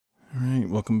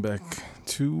welcome back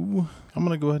to, I'm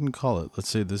going to go ahead and call it. Let's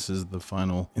say this is the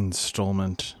final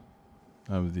installment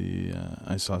of the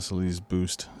Isosceles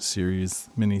Boost series,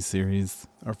 mini-series.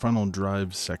 Our final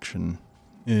drive section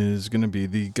is going to be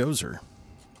the Gozer.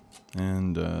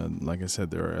 And like I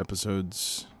said, there are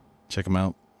episodes. Check them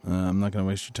out. I'm not going to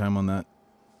waste your time on that.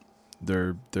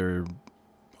 They're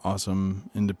awesome,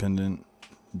 independent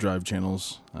drive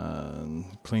channels.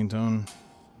 Clean tone.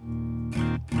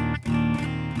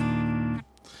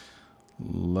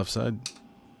 Left side,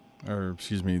 or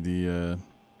excuse me,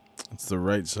 it's the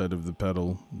right side of the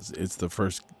pedal. It's the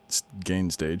first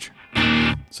gain stage.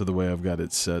 So the way I've got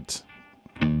it set,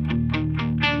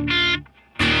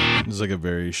 it's like a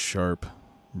very sharp,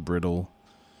 brittle,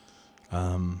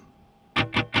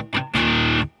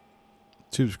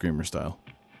 tube screamer style.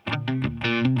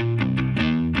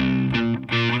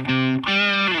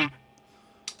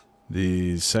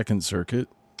 The second circuit,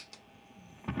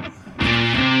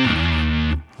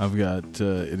 I've got,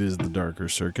 it is the darker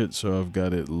circuit, so I've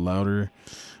got it louder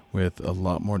with a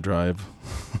lot more drive.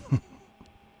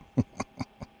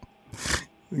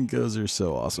 Those are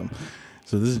so awesome.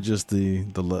 So this is just the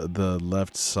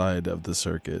left side of the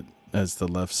circuit. That's the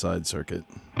left side circuit.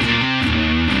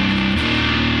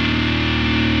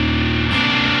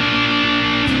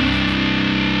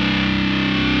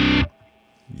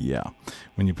 Yeah.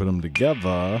 When you put them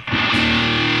together,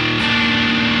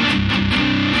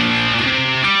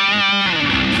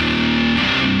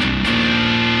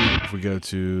 if we go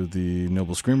to the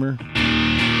Noble Screamer,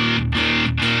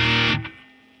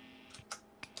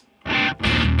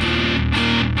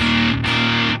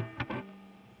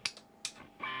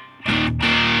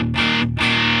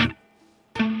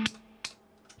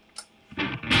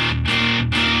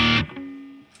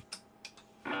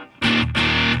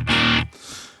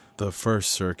 the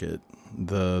first circuit,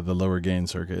 the lower gain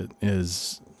circuit,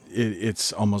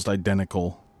 it's almost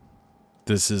identical.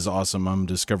 This is awesome. I'm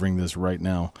discovering this right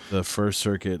now. The first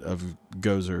circuit of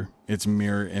Gozer, it's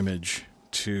mirror image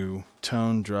to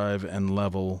tone, drive, and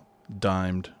level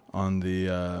dimed on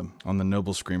the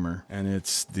Noble Screamer, and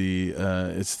it's the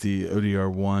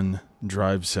ODR1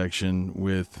 drive section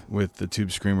with the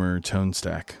Tube Screamer tone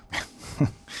stack.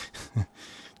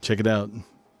 Check it out.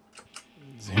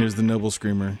 Here's the Noble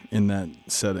Screamer in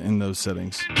those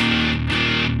settings.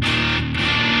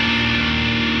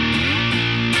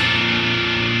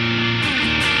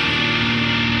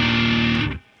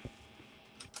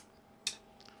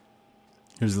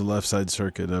 Here's the left side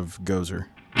circuit of Gozer.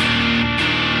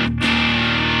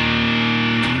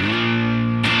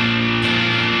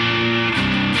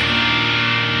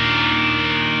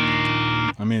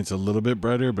 I mean, it's a little bit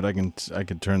brighter, but I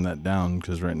could turn that down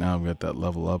because right now I've got that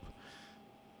level up.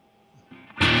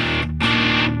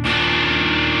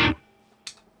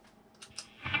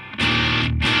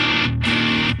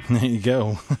 There you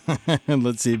go.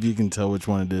 Let's see if you can tell which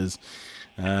one it is.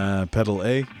 Pedal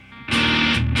A.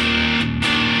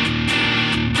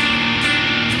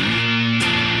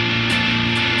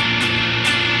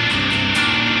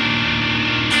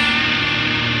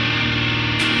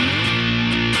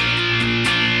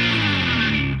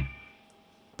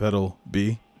 Pedal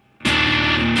B.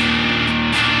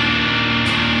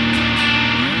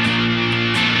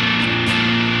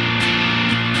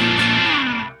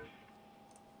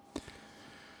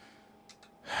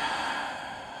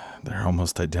 They're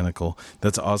almost identical.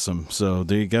 That's awesome. So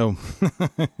there you go.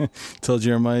 Tell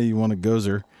Jeremiah you want a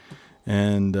Gozer,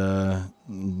 and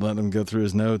let him go through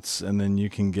his notes, and then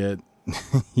you can get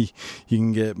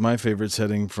my favorite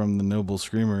setting from the Noble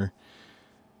Screamer.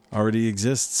 Already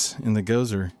exists in the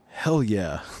Gozer. Hell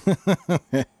yeah.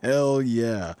 Hell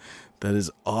yeah. That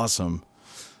is awesome.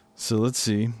 So let's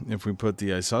see if we put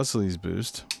the Isosceles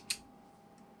Boost.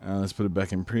 Let's put it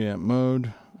back in preamp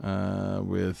mode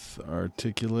with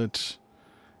articulate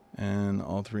and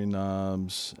all three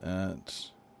knobs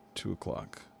at 2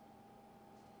 o'clock.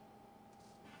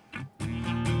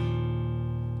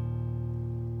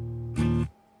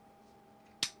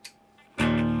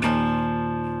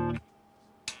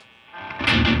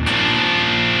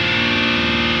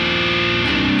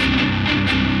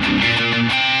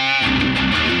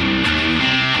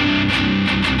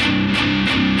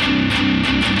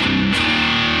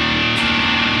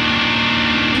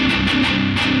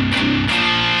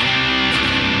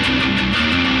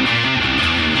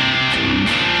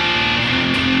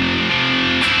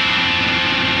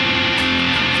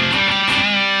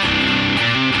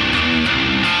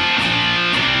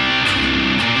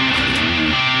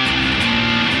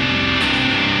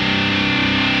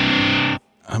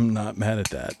 I'm not mad at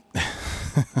that.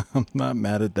 I'm not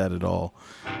mad at that at all.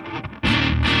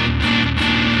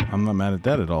 I'm not mad at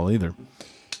that at all either.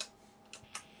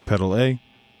 Pedal A.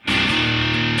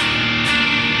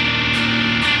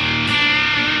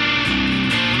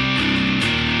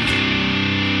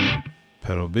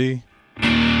 Pedal B.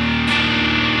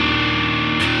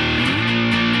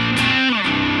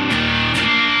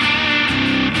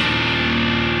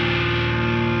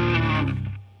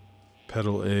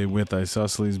 Pedal A with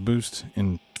isosceles boost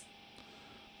in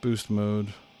boost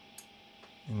mode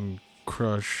and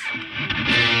crush.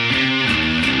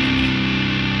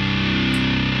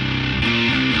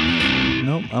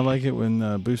 Nope, I like it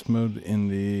when boost mode in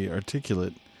the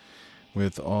articulate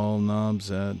with all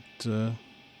knobs at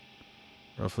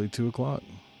roughly 2 o'clock.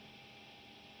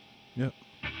 Yep.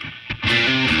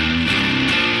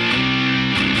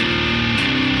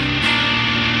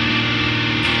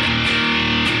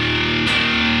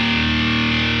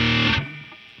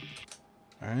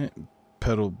 Alright,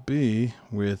 pedal B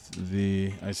with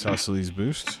the isosceles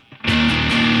boost.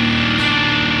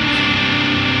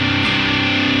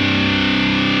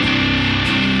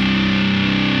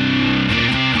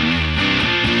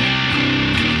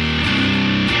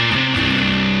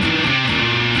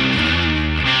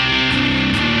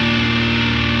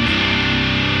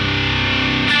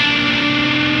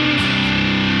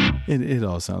 It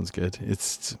all sounds good.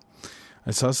 It's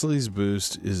isosceles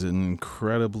boost is an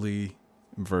incredibly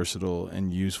versatile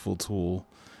and useful tool,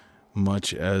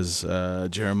 much as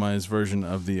Jeremiah's version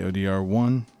of the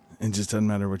ODR1. It just doesn't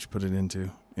matter what you put it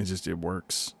into. It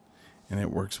works, and it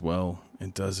works well.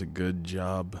 It does a good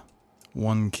job.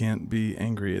 One can't be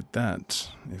angry at that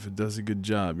if it does a good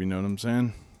job. You know what I'm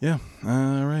saying? Yeah.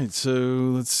 All right. So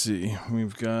let's see.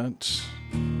 We've got.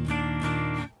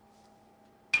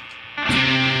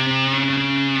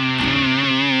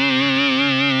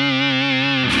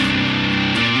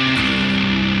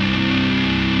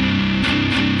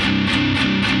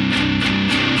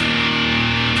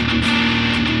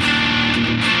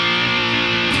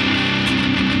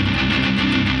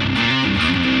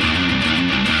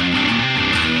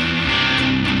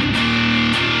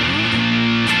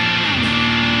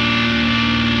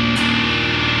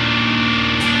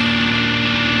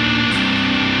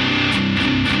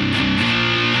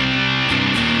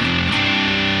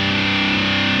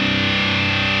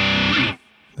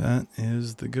 That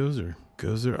is the Gozer.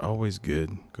 Gozer always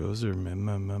good. Gozer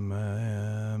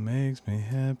makes me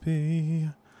happy.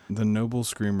 The Noble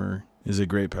Screamer is a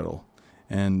great pedal,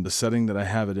 and the setting that I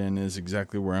have it in is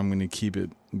exactly where I'm going to keep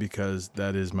it, because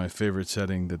that is my favorite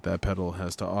setting that pedal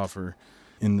has to offer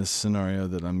in the scenario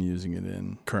that I'm using it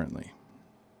in currently.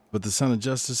 But the Sound of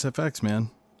Justice FX, man.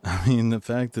 I mean, the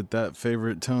fact that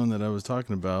favorite tone that I was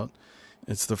talking about,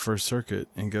 it's the first circuit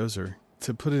in Gozer.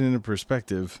 To put it into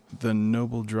perspective, the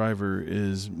Noble driver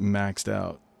is maxed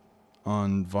out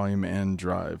on volume and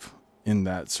drive in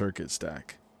that circuit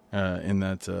stack, in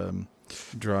that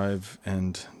drive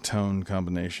and tone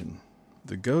combination.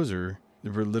 The Gozer,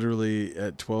 we're literally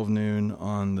at 12 noon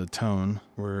on the tone,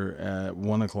 we're at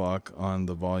 1 o'clock on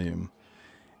the volume,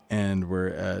 and we're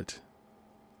at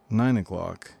 9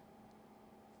 o'clock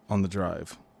on the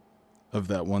drive of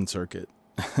that one circuit.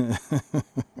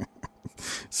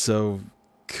 So,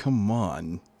 come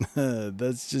on.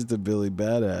 That's just a Billy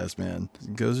Badass, man.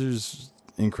 Gozer's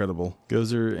incredible.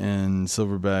 Gozer and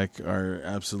Silverback are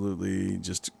absolutely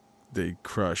just, they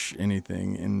crush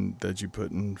anything that you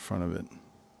put in front of it.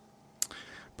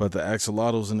 But the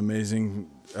Axolotl's an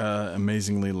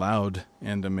amazingly loud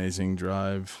and amazing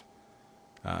drive.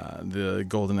 The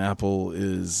Golden Apple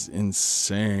is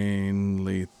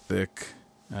insanely thick.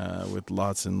 With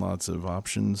lots and lots of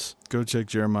options. Go check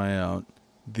Jeremiah out.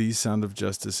 The Sound of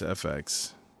Justice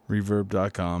FX.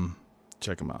 Reverb.com.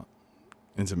 Check them out.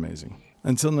 It's amazing.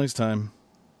 Until next time,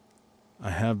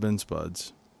 I have been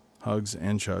Spuds. Hugs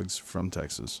and chugs from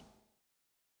Texas.